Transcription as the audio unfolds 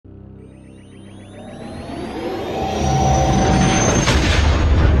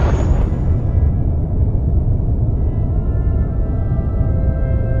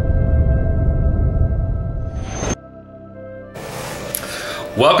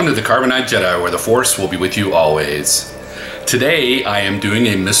Welcome to the Carbonite Jedi, where the Force will be with you always. Today I am doing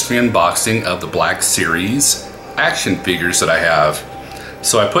a mystery unboxing of the Black Series action figures that I have.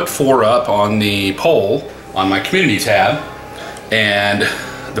 So I put 4 up on the poll on my community tab, and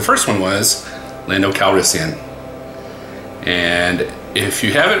the first one was Lando Calrissian. And if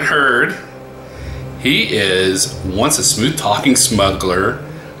you haven't heard, he is once a smooth talking smuggler.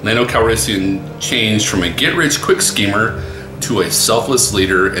 Lando Calrissian changed from a get-rich-quick schemer to a selfless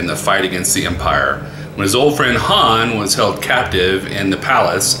leader in the fight against the Empire. When his old friend Han was held captive in the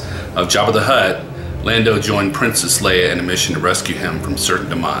palace of Jabba the Hutt, Lando joined Princess Leia in a mission to rescue him from certain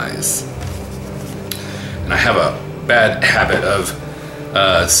demise. And I have a bad habit of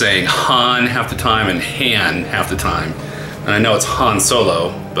saying Han half the time and Han half the time. And I know it's Han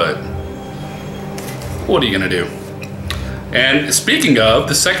Solo, but what are you gonna do? And speaking of,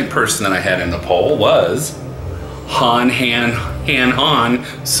 the second person that I had in the poll was Han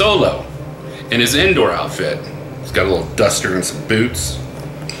Solo in his indoor outfit. He's got a little duster and some boots.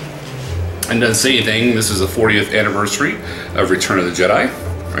 And doesn't say anything. This is the 40th anniversary of Return of the Jedi,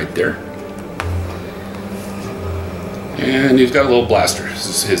 right there. And he's got a little blaster. This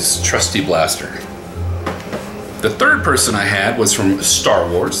is his trusty blaster. The third person I had was from Star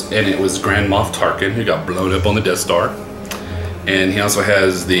Wars, and it was Grand Moff Tarkin, who got blown up on the Death Star. And he also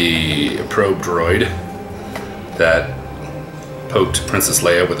has the probe droid that poked Princess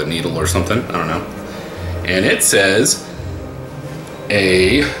Leia with a needle or something. I don't know. And it says,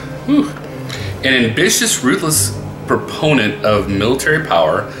 an ambitious, ruthless proponent of military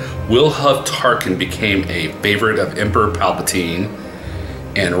power, Wilhuff Tarkin became a favorite of Emperor Palpatine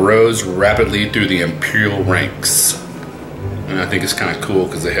and rose rapidly through the Imperial ranks. And I think it's kind of cool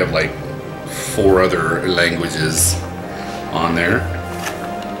because they have like 4 other languages on there.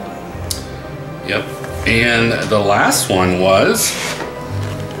 Yep. And the last one was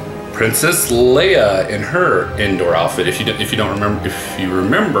Princess Leia in her indoor outfit. If you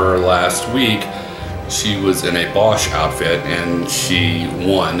remember last week, she was in a Bosch outfit and she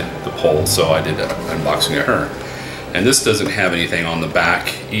won the poll, so I did an unboxing of her. And this doesn't have anything on the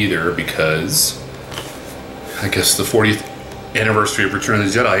back either because I guess the 40th anniversary of Return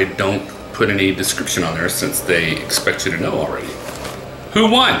of the Jedi don't put any description on there since they expect you to know already. Who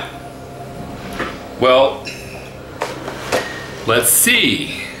won? Well, let's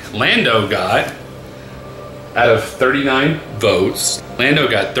see. Lando got, out of 39 votes, Lando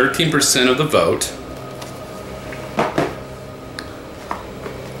got 13% of the vote.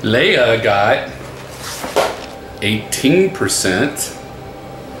 Leia got 18%.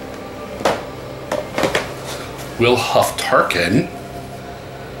 Wilhuff Tarkin,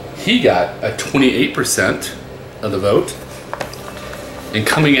 he got a 28% of the vote. And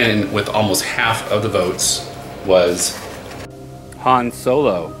coming in with almost half of the votes was Han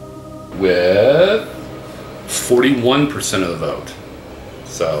Solo with 41% of the vote.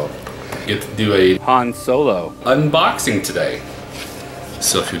 So, get to do a Han Solo unboxing today.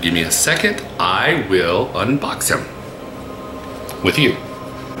 So if you give me a second, I will unbox him with you.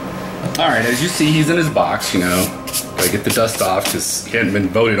 Alright, as you see, he's in his box, you know. Gotta get the dust off because he hadn't been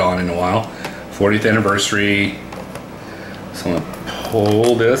voted on in a while. 40th anniversary. So I'm gonna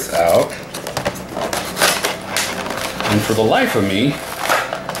pull this out. And for the life of me,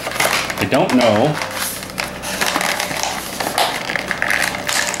 I don't know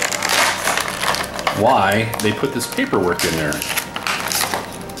why they put this paperwork in there.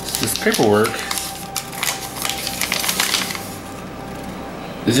 This paperwork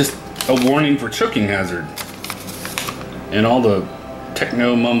is just a warning for choking hazard. And all the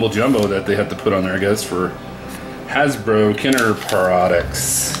techno mumbo jumbo that they have to put on there, I guess, for Hasbro Kenner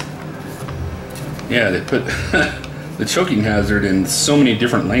products. Yeah, they put the choking hazard in so many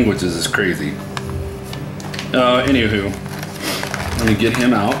different languages is crazy. Anywho, let me get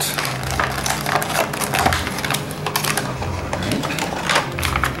him out.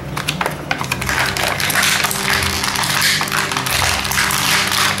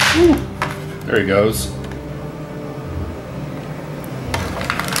 There he goes.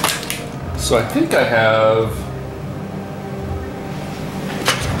 So I think I have,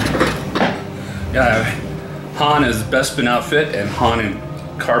 yeah, I have Han as Bespin outfit and Han in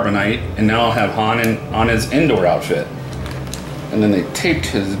Carbonite, and now I'll have Han on his indoor outfit. And then they taped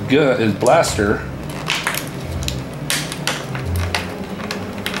his blaster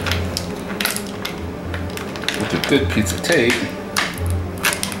with a good piece of tape.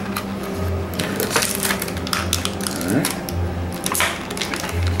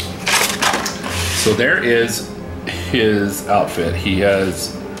 So there is his outfit. He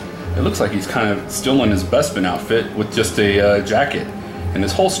has, it looks like he's kind of still in his Bespin outfit with just a jacket. in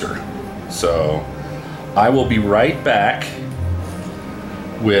his holster. So I will be right back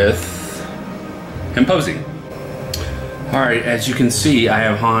with him posing. All right, as you can see, I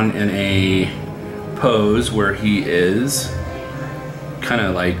have Han in a pose where he is kind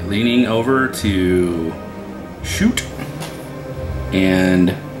of like leaning over to shoot.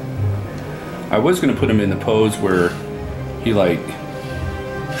 And I was gonna put him in the pose where he like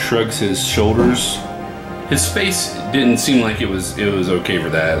shrugs his shoulders. His face didn't seem like it was okay for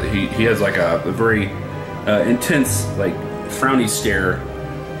that. He has like a very intense, like frowny stare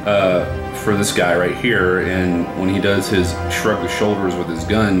for this guy right here, and when he does his shrug the shoulders with his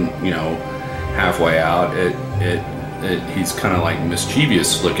gun, you know, halfway out, he's kind of like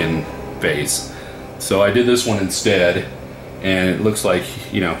mischievous looking face. So I did this one instead, and it looks like,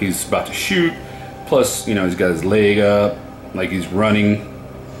 you know, he's about to shoot. Plus, you know, he's got his leg up like he's running,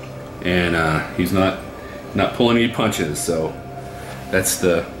 and he's not pulling any punches. So that's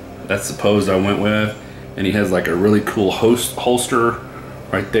the pose I went with. And he has like a really cool holster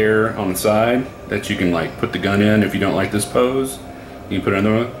right there on the side that you can like put the gun in. If you don't like this pose, you can put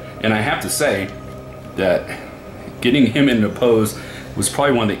another one. And I have to say that getting him into pose was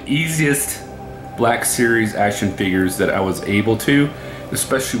probably one of the easiest Black Series action figures that I was able to,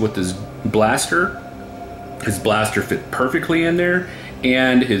 especially with his blaster. His blaster fit perfectly in there,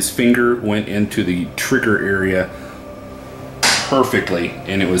 and his finger went into the trigger area perfectly,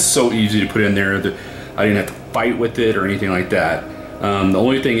 and it was so easy to put in there that I didn't have to fight with it or anything like that. The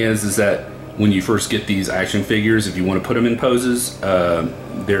only thing is that when you first get these action figures, if you want to put them in poses,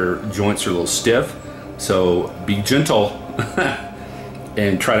 their joints are a little stiff, so be gentle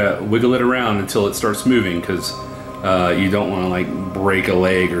and try to wiggle it around until it starts moving, because you don't want to like break a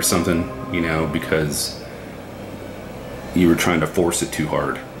leg or something, you know, because you were trying to force it too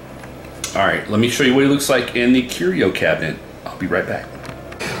hard. All right, let me show you what it looks like in the curio cabinet. I'll be right back.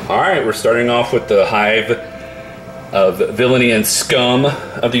 All right, we're starting off with the hive of villainy and scum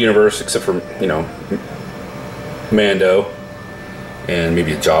of the universe, except for, you know, Mando and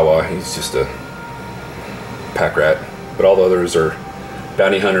maybe a Jawa. He's just a pack rat, but all the others are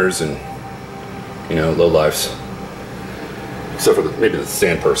bounty hunters and, you know, lowlifes, except for maybe the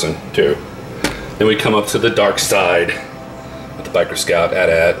sand person too. Then we come up to the dark side with the biker scout,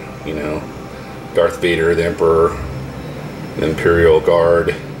 AT-AT, you know, Darth Vader, the Emperor, the Imperial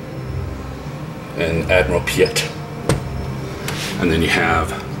Guard, and Admiral Piet. And then you have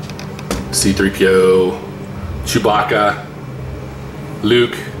C-3PO, Chewbacca,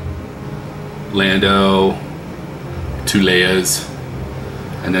 Luke, Lando, 2 Leias,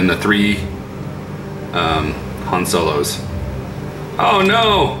 and then the 3 Han Solos. Oh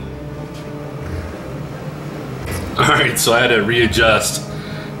no! Alright, so I had to readjust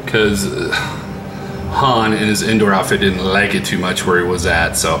because Han in his indoor outfit didn't like it too much where he was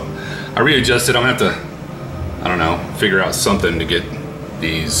at, so I readjusted. I'm gonna have to, I don't know, figure out something to get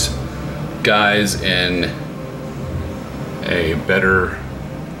these guys in a better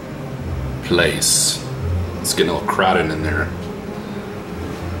place. It's getting a little crowded in there.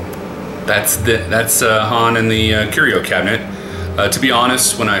 That's Han in the curio cabinet. To be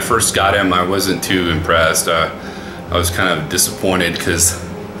honest, when I first got him, I wasn't too impressed. I was kind of disappointed because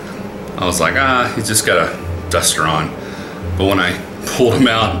I was like, he's just got a duster on. But when I pulled him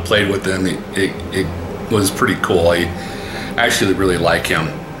out and played with him, it was pretty cool. I actually really like him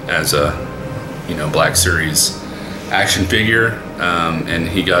as a, you know, Black Series action figure, and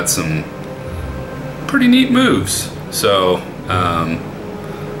he got some pretty neat moves. So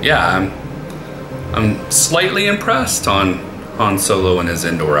yeah, I'm slightly impressed on Han Solo in his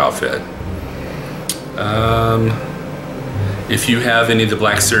indoor outfit. If you have any of the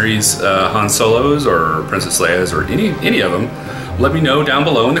Black Series Han Solos or Princess Leia's or any of them, let me know down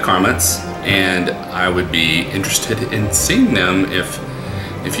below in the comments, and I would be interested in seeing them if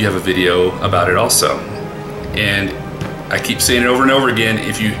you have a video about it also. And I keep saying it over and over again,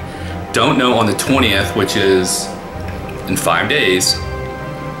 if you don't know, on the 20th, which is in 5 days,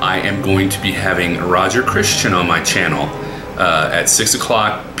 I am going to be having Roger Christian on my channel at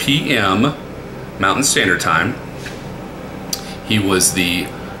 6:00 p.m. Mountain Standard Time. He was the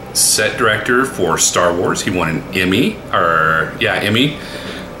set director for Star Wars. He won an Emmy,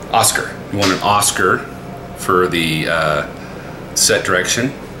 Oscar. He won an Oscar for the set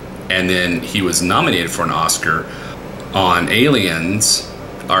direction, and then he was nominated for an Oscar on Aliens,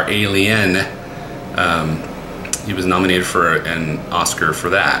 or Alien. He was nominated for an Oscar for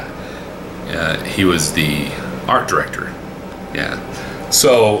that. He was the art director. Yeah.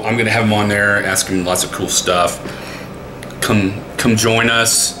 So I'm gonna have him on there, ask him lots of cool stuff. Come join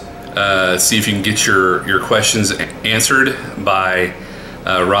us. See if you can get your questions answered by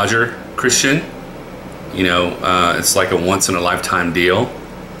Roger Christian. You know, it's like a once-in-a-lifetime deal.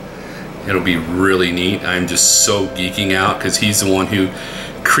 It'll be really neat. I'm just so geeking out because he's the one who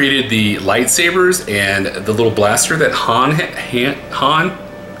created the lightsabers and the little blaster that Han,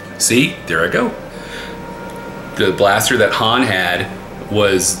 see, there I go. The blaster that Han had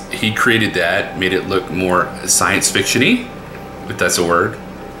he created that, made it look more science fiction-y, if that's a word.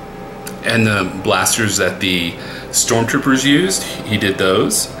 And the blasters that the stormtroopers used, he did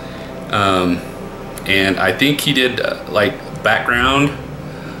those. And I think he did like background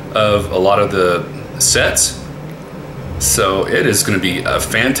of a lot of the sets. So it is going to be a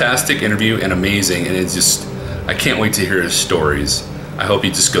fantastic interview and amazing, and it's just, I can't wait to hear his stories. I hope he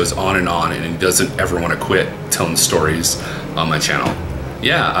just goes on and he doesn't ever want to quit telling stories on my channel.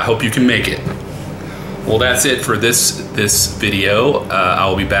 Yeah, I hope you can make it. Well, that's it for this video. I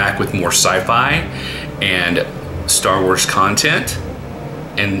will be back with more sci-fi and Star Wars content,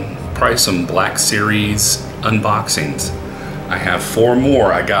 and probably some Black Series unboxings. I have 4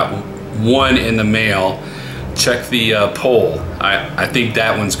 more. I got 1 in the mail. Check the poll. I think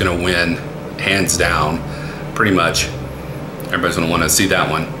that one's gonna win, hands down, pretty much. Everybody's gonna wanna see that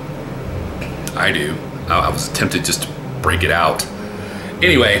one. I do. I was tempted just to break it out.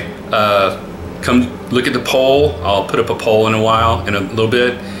 Anyway, come look at the poll. I'll put up a poll in a little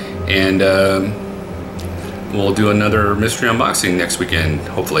bit, and we'll do another mystery unboxing next weekend,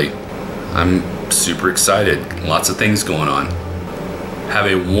 hopefully. I'm super excited. Lots of things going on. Have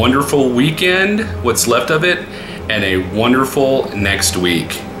a wonderful weekend, what's left of it, and a wonderful next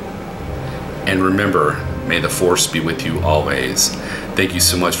week. And remember, may the Force be with you always. Thank you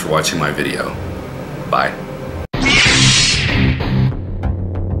so much for watching my video. Bye.